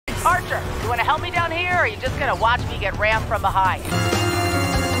Archer, you want to help me down here, or are you just gonna watch me get rammed from behind?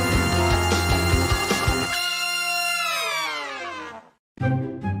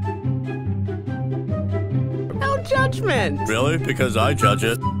 No judgment. Really? Because I judge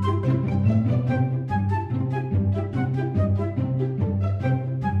it.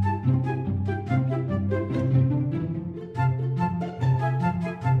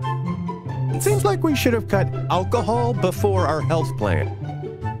 Seems like we should have cut alcohol before our health plan.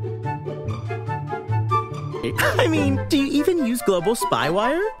 I mean, do you even use Global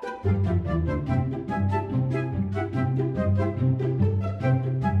Spywire?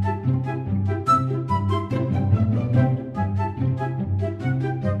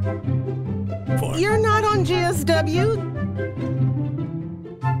 You're not on GSW?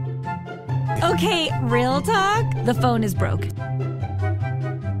 Okay, real talk. The phone is broke.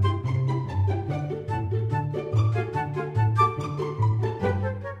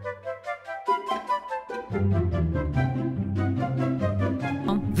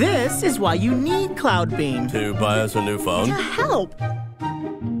 This is why you need Cloudbeam. To buy us a new phone? To help.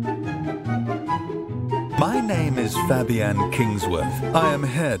 My name is Fabian Kingsworth. I am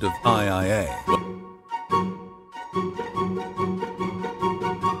head of IIA.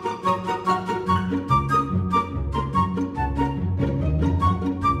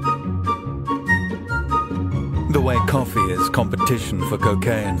 The way coffee is competition for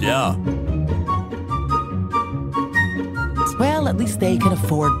cocaine. Yeah. Well, at least they can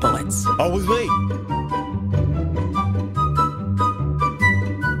afford bullets. Always late.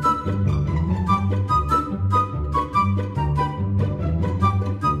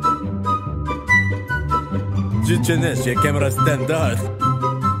 Camera standard.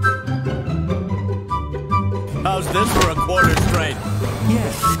 How's this for a quarter straight?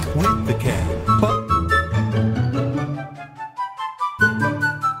 Yes, with the can. But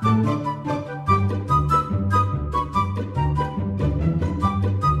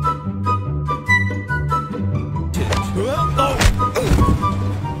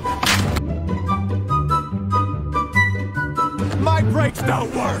My brakes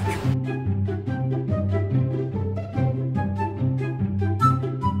don't work.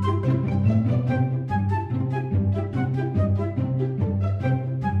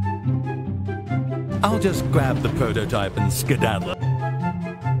 I'll just grab the prototype and skedaddle.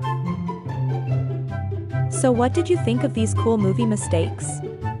 So what did you think of these cool movie mistakes?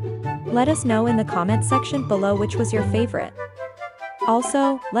 Let us know in the comments section below which was your favorite.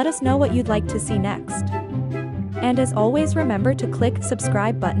 Also, let us know what you'd like to see next. And as always, remember to click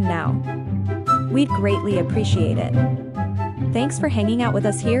subscribe button now. We'd greatly appreciate it. Thanks for hanging out with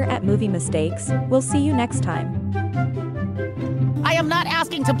us here at Movie Mistakes. We'll see you next time. I am not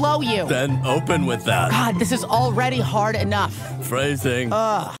asking to blow you. Then open with that. God, this is already hard enough. Phrasing.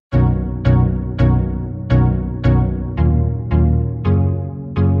 Ugh.